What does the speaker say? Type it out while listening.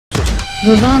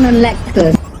We waren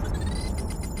lekker.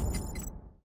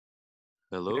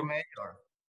 Hello? Mayor.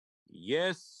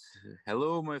 Yes,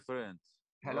 hello, my friend.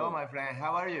 Hello, my friend.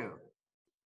 How are you?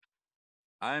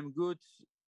 I'm good.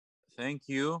 Thank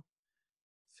you.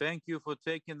 Thank you for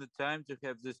taking the time to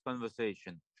have this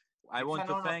conversation. I It's want an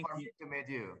to honor thank for you. me to meet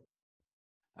you.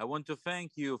 I want to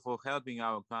thank you for helping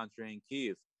our country in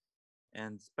Kiev.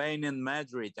 And Spain and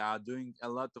Madrid are doing a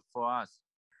lot for us.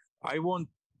 I want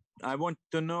I want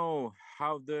to know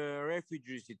how the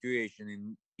refugee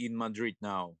situation in Madrid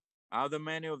now. Are there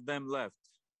many of them left?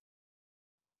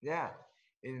 Yeah,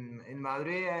 in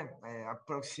Madrid,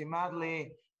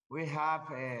 approximately we have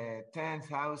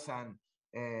 10,000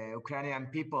 Ukrainian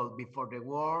people before the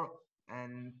war,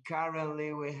 and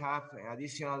currently we have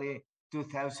additionally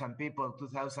 2,000 people,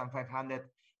 2,500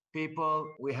 people.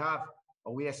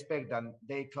 We expect that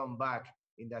they come back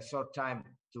in the short time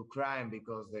to Ukraine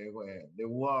because the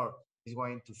war is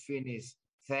going to finish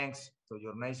thanks to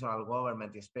your national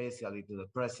government, especially to the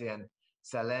President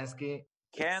Zelensky.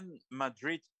 Can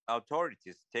Madrid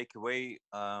authorities take away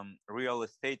real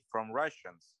estate from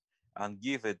Russians and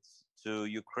give it to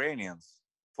Ukrainians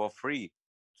for free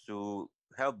to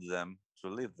help them to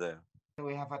live there?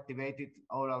 We have activated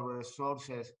all our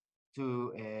resources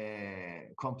to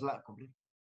complete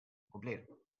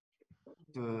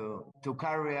to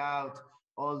carry out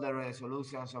all the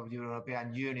resolutions of the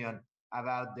European Union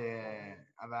about the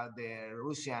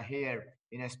Russia here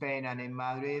in Spain and in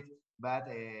Madrid, but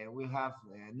we have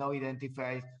no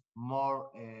identified more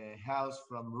house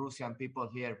from Russian people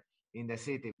here in the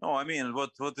city. No, I mean,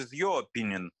 what is your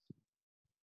opinion?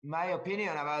 My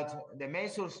opinion about the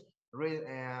measures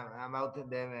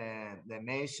the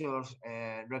measures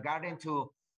regarding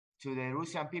to the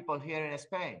Russian people here in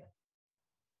Spain.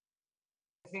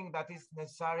 I think that is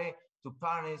necessary to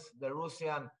punish the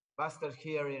Russian bastards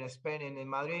here in Spain and in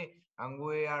Madrid, and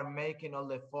we are making all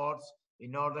the efforts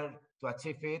in order to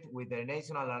achieve it with the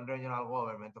national and regional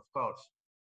government, of course.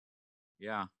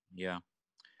 Yeah, yeah.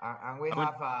 And we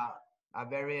have a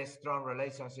very strong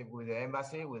relationship with the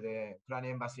embassy, with the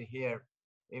Ukrainian embassy here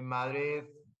in Madrid.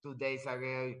 2 days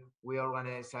ago, we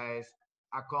organized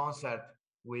a concert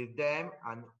with them,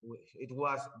 and it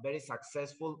was very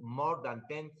successful. More than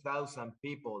 10,000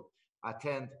 people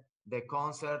attend the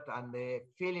concert, and the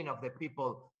feeling of the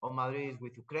people of Madrid is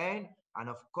with Ukraine, and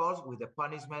of course, with the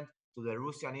punishment to the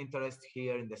Russian interest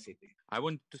here in the city. I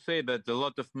want to say that a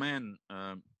lot of men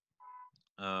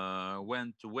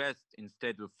went west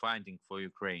instead of fighting for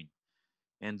Ukraine,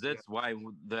 and that's why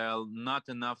there are not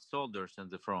enough soldiers in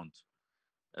the front.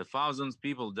 Thousands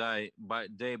people die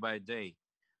day by day.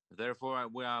 Therefore,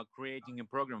 we are creating a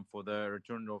program for the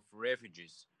return of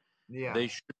refugees. Yeah. They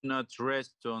should not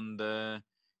rest on the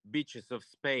beaches of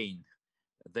Spain.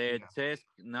 Their task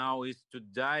now is to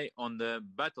die on the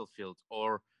battlefield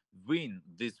or win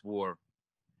this war.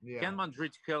 Can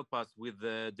Madrid help us with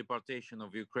the deportation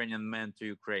of Ukrainian men to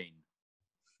Ukraine?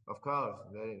 Of course,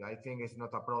 I think it's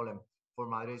not a problem for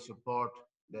Madrid support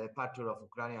the departure of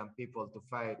Ukrainian people to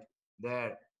fight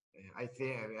there. I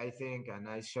think, and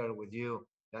I share with you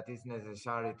that it's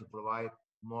necessary to provide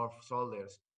more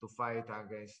soldiers to fight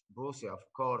against Russia, of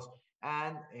course,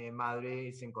 and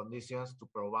Madrid is in conditions to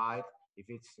provide, if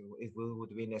it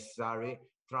would be necessary,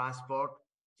 transport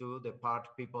to depart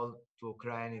people to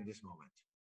Ukraine in this moment.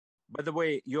 By the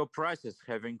way, your prices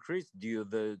have increased due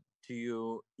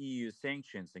to EU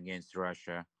sanctions against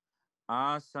Russia.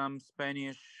 Are some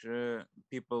Spanish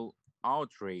people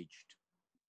outraged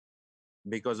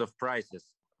because of prices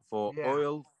for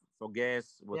oil, for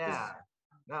gas?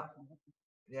 No,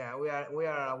 we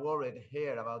are worried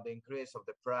here about the increase of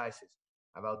the prices,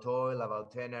 about oil,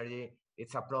 about energy.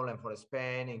 It's a problem for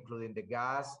Spain, including the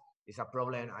gas. It's a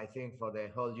problem, I think, for the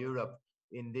whole Europe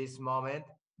in this moment.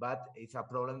 But it's a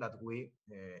problem that we,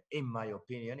 in my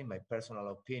opinion, in my personal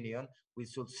opinion, we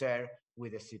should share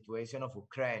with the situation of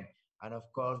Ukraine. And of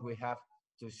course, we have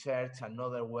to search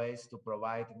another ways to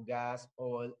provide gas,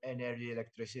 oil, energy,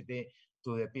 electricity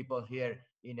to the people here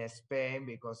in Spain,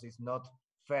 because it's not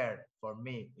fair for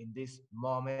me in this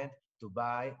moment to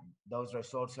buy those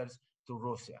resources to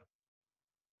Russia.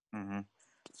 Mm-hmm.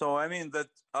 So I mean that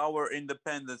our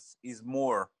independence is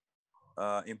more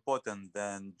important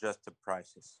than just the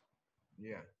prices.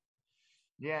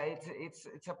 Yeah,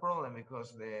 it's a problem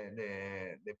because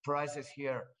the prices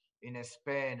here in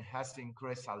Spain has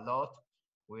increased a lot.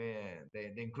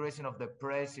 The increasing of the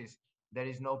prices, there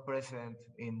is no precedent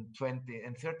in 20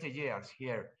 and 30 years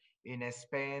here in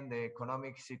Spain. The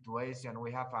economic situation,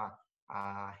 we have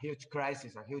a huge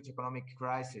crisis, a huge economic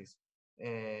crisis,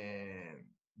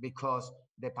 because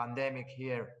the pandemic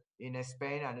here in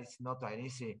Spain, and it's not an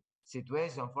easy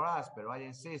situation for us. But I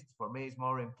insist, for me, it's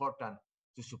more important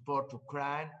to support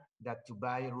Ukraine than to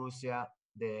buy Russia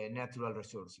the natural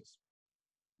resources.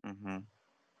 Mm-hmm.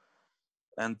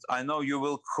 And I know you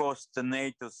will host the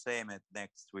NATO summit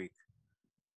next week.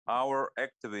 Our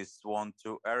activists want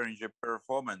to arrange a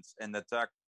performance and attack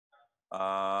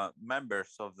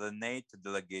members of the NATO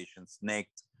delegations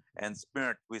naked and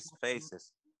smeared with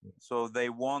faces. So they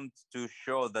want to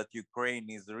show that Ukraine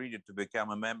is ready to become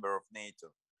a member of NATO.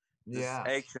 Yeah.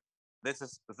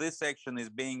 This action is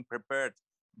being prepared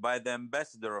by the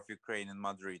ambassador of Ukraine in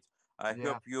Madrid. I Yeah.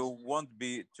 hope you won't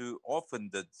be too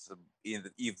offended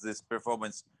if this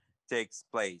performance takes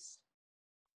place.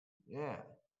 Yeah,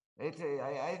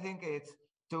 I think it's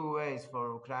two ways for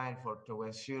Ukraine to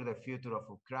ensure the future of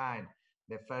Ukraine.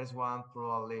 The first one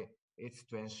probably is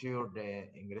to ensure the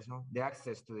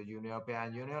access to the European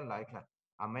Union, like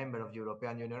a member of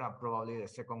European Union, and probably the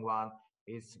second one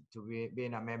is to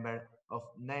being a member of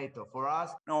NATO. For us,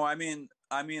 No, I mean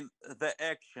the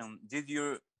action. Did you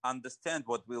understand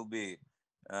what will be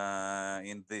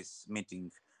in this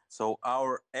meeting? So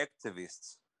our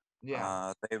activists,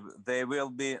 yeah, they will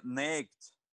be naked,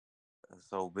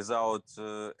 so without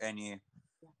any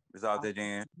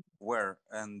wear,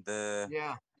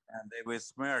 yeah. and they were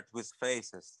smeared with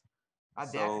faces. The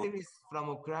So activists from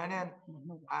Ukrainian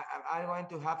are going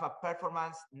to have a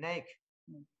performance naked.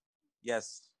 yes,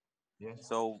 Yes.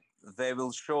 so they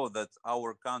will show that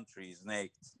our country is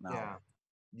naked now. Yeah,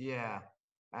 yeah,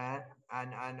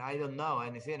 and I don't know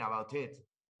anything about it.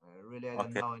 Really, I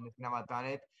don't know anything about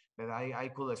it. But I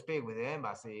could speak with the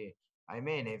embassy. I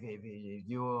mean, if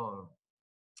you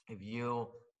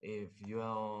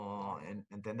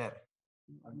entender,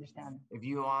 Understand. if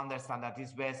you understand that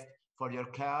it's best for your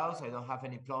cause, I don't have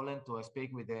any problem to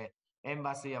speak with the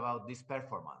embassy about this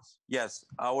performance. Yes,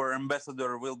 our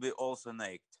ambassador will be also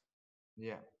naked.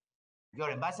 Yeah,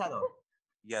 your ambassador.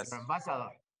 Yes.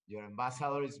 Your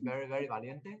ambassador is very, very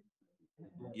valiente.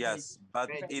 Yes, but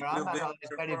it will be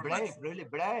is very brave, really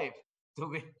brave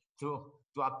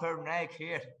to appear naked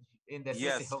here in the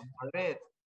city of Madrid.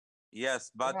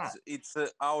 Yes, but it's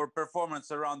our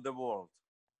performance around the world.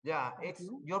 Yeah, it's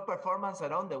your performance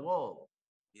around the world.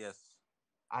 Yes.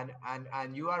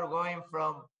 And you are going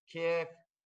from Kiev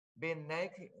being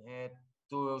naked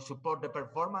to support the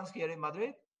performance here in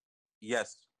Madrid? Yes.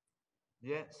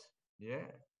 Yes.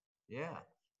 Yeah.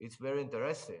 It's very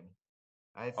interesting.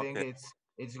 I think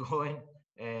it's going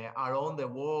around the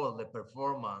world, the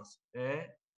performance.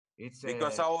 It's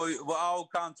because our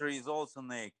country is also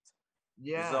naked.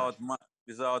 Yeah.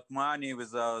 Without money,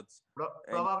 without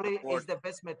probably it's the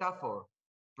best metaphor.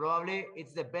 Probably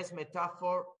it's the best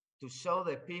metaphor to show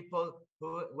the people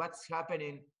what's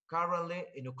happening currently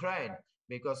in Ukraine.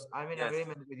 Because I'm in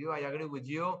agreement with you. I agree with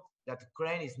you that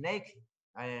Ukraine is naked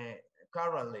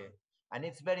currently. And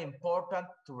it's very important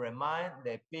to remind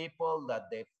the people that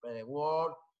the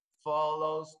war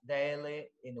follows daily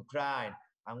in Ukraine.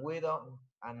 And we don't,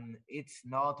 and it's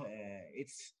not,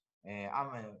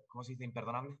 ¿cómo se dice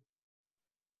imperdonable?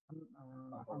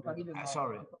 Unforgivable.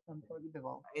 Sorry.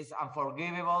 Unforgivable. It's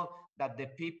unforgivable that the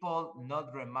people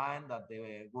not remind that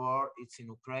the war is in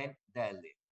Ukraine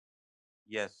daily.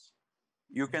 Yes.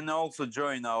 You can also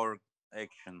join our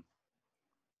action.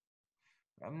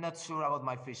 I'm not sure about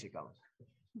my physical.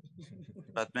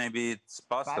 But maybe it's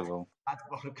possible. But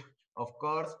of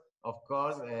course,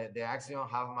 the action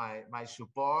have my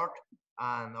support,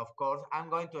 and of course, I'm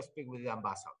going to speak with the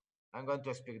ambassador. I'm going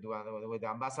to speak with the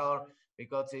ambassador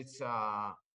because it's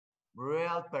a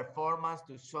real performance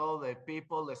to show the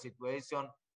people the situation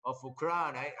of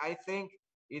Ukraine. I think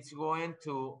it's going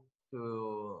to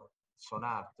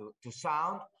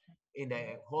sound in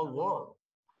the whole world.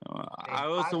 I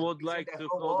also would like to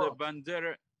hold a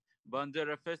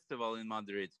Bandera festival in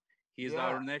Madrid. He's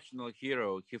our national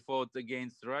hero. He fought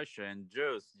against Russia and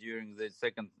Jews during the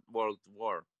Second World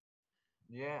War.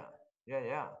 Yeah.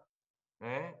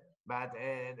 But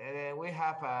we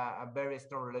have a very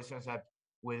strong relationship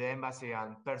with the embassy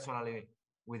and personally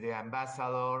with the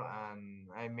ambassador. And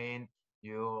I mean,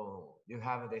 you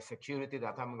have the security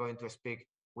that I'm going to speak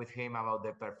with him about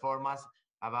the performance,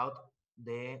 about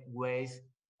the ways,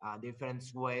 different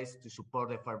ways to support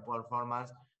the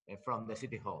performance from the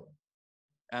city hall.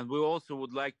 And we also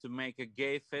would like to make a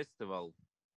gay festival,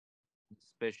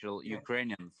 special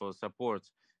Ukrainian for support,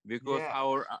 because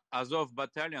our Azov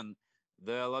battalion,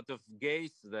 there are a lot of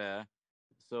gays there.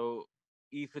 So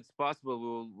if it's possible,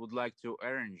 we would like to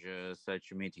arrange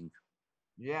such a meeting.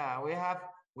 Yeah, we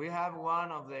have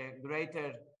one of the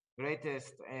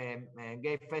greatest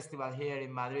gay festival here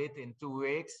in Madrid in 2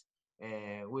 weeks.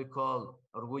 we call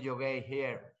Orgullo Gay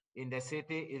here in the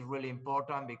city is really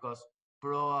important because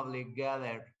probably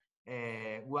gathered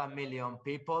 1 million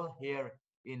people here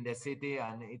in the city,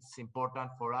 and it's important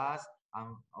for us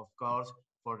and of course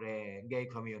for the gay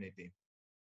community.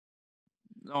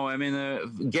 No, I mean a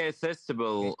gay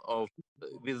festival of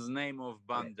with name of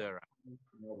Bandera.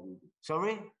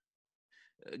 Sorry?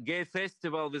 Gay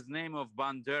festival with name of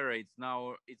Bandera.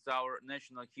 It's our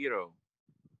national hero.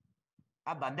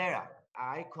 Bandera,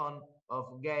 icon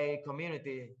of gay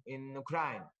community in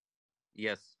Ukraine.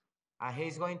 Yes.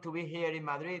 He's going to be here in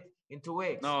Madrid in 2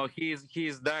 weeks. No,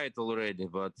 he's died already,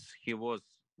 but he was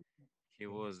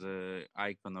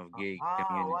icon of gay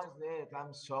community. Was it?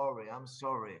 I'm sorry. I'm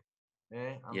sorry.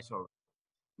 I'm sorry.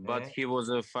 But he was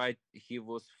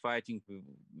fighting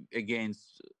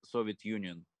against Soviet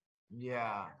Union.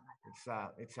 Yeah, it's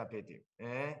a pity.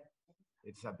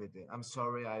 It's a pity. I'm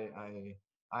sorry.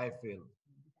 I feel.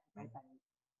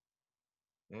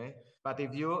 But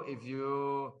if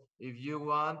you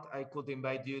want, I could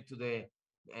invite you to the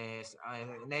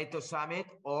NATO summit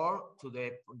or to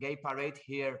the gay parade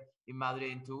here in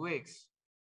Madrid in 2 weeks.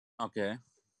 Okay.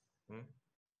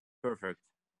 Perfect.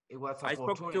 It was an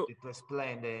opportunity to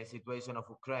explain the situation of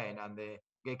Ukraine and the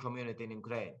gay community in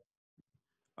Ukraine.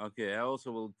 Okay, I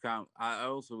also will come. I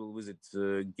also will visit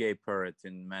gay parade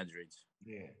in Madrid.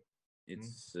 Yeah,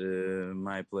 it's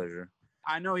my pleasure.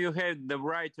 I know you have the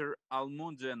writer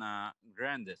Almudena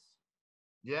Grandes.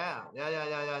 Yeah.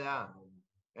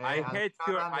 I hate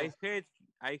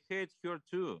her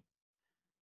too,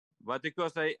 but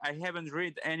because I haven't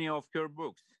read any of her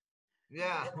books.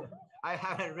 Yeah, I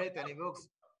haven't read any books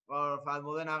of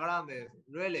Almudena Grandes,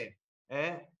 really.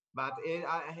 But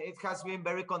it has been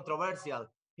very controversial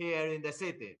here in the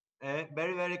city.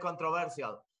 Very, very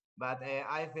controversial. But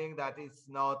I think that it's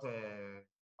not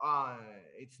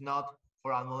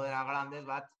for Almudena Grandes,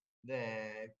 but the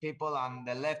people on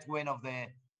the left wing of the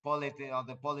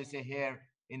policy here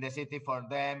in the city. For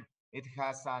them, it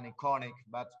has an iconic,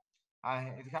 but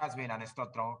it has been an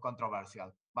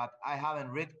controversial. But I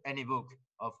haven't read any book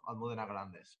of Almudena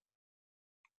Grandes.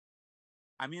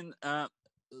 I mean,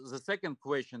 the second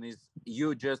question is: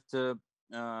 you just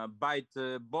bite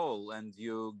a ball and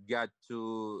you got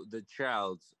to the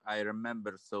child. I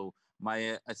remember. So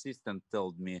my assistant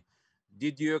told me,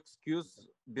 did you excuse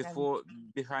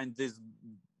behind this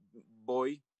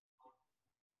boy?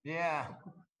 Yeah,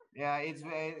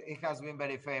 it has been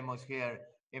very famous here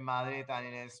in Madrid and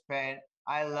in Spain.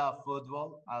 I love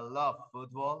football.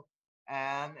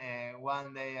 And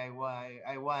one day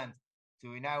I went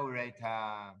to inaugurate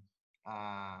a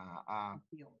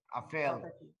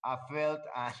field,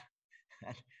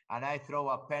 and I throw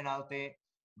a penalty,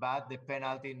 but the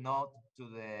penalty not to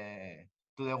the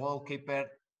goalkeeper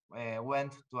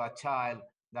went to a child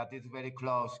that is very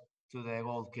close to the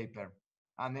goalkeeper,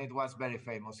 and it was very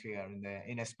famous here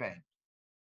in Spain.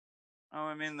 Oh,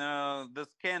 I mean, the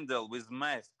scandal with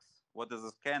masks. What is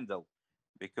a scandal?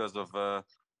 Because of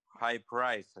high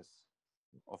prices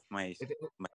of masks.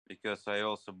 Because I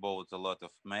also bought a lot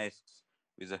of masks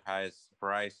with the highest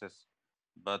prices,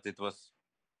 but it was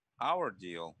our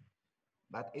deal.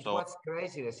 But it was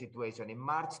crazy, the situation. In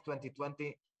March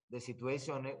 2020, the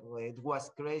situation, it was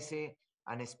crazy,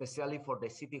 and especially for the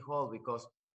city hall, because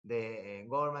the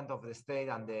government of the state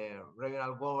and the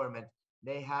regional government,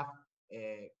 they have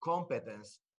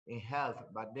competence in health,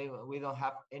 but we don't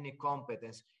have any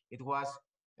competence. It was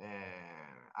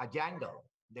a jungle.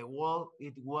 The world,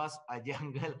 it was a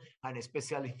jungle, and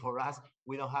especially for us,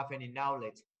 we don't have any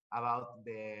knowledge about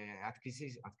the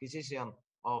acquisition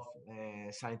of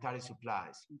sanitary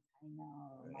supplies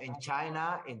in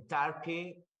China, in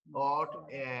Turkey, or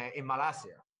in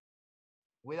Malaysia.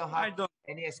 We don't have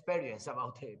any experience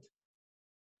about it.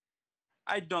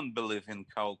 I don't believe in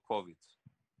COVID,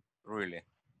 really,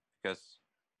 because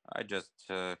I just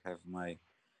have my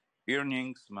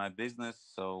earnings, my business,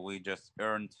 so we just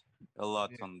earned a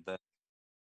lot on that.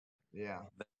 Yeah.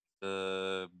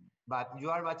 But you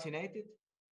are vaccinated?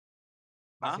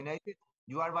 Vaccinated? Huh?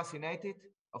 You are vaccinated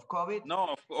of COVID?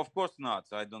 No, of course not.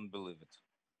 I don't believe it.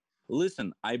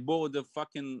 Listen, I bought a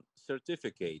fucking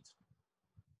certificate.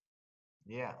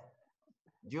 Yeah.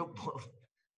 You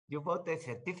bought the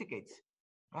certificates?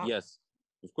 Huh? Yes,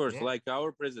 of course. Yeah. Like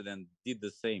our president did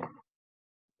the same.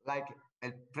 Like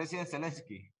President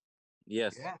Zelensky?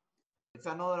 Yes. Yeah. It's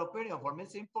another opinion. For me,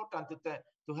 it's important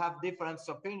to have different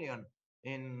opinion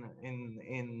in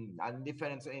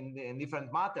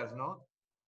different matters, no?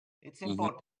 It's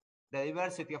important. The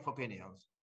diversity of opinions.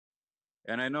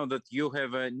 And I know that you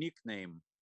have a nickname,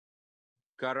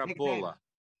 Carapola.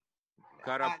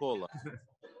 Carapola.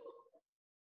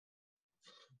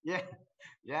 Yeah,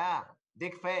 yeah,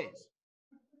 dick face.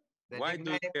 The Why do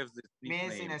you nickname have this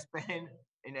means in nickname? Spain,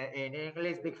 in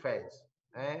English, dick face.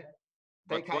 Eh?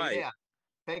 But Take why? idea.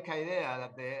 Take idea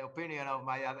that the opinion of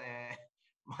my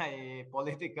my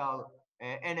political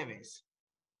enemies.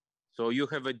 So you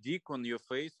have a dick on your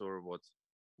face or what?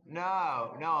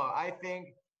 No, no. I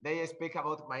think they speak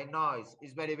about my noise.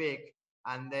 It's very big,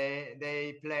 and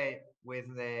they play with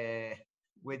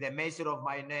the measure of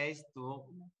my nose to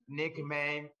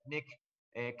nickname Nick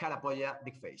Carapolla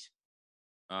Dick Face.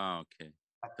 Ah, okay.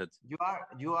 Good.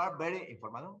 You are very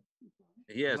informado.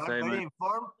 Yes, You are very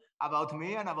informed about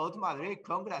me and about Madrid.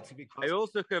 Congrats, I because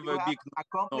also have you a have big a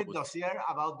complete nose. dossier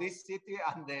about this city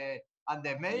and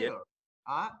the mayor.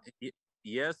 Huh?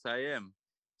 Yes, I am.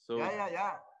 So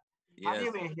Yeah. Have yes,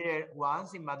 you been here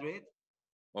once in Madrid?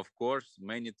 of course,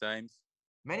 many times.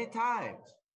 Many times.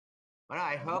 Well,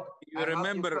 I hope You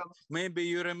remember? Maybe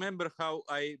you remember how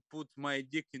I put my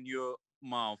dick in your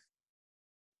mouth.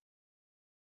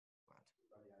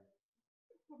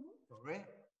 Sorry?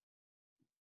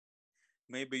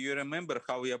 Maybe you remember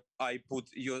how I put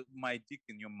my dick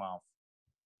in your mouth,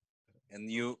 and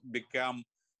you become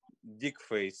dick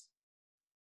face.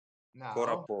 No.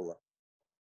 Carapolla.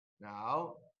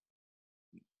 No.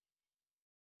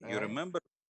 You remember?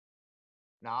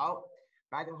 No.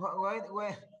 But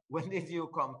when did you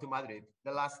come to Madrid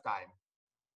the last time?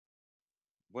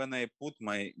 When I put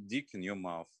my dick in your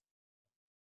mouth.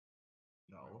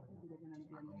 No.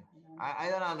 I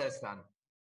don't understand.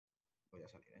 Voy a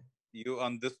salir, ¿eh? You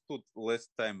understood last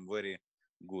time very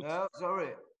good. No,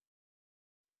 sorry.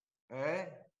 ¿Eh?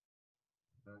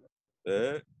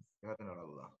 Déjate tener la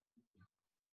duda.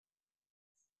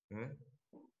 ¿Eh?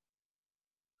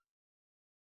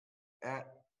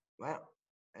 Well,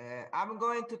 I'm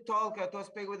going to talk to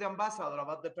speak with the ambassador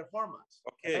about the performance.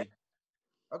 Okay.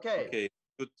 Okay. Okay.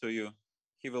 Good to you.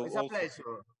 He will It's a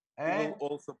pleasure. He will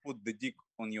also put the dick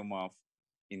on your mouth,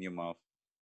 in your mouth.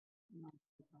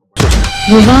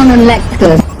 We want to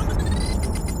lecture.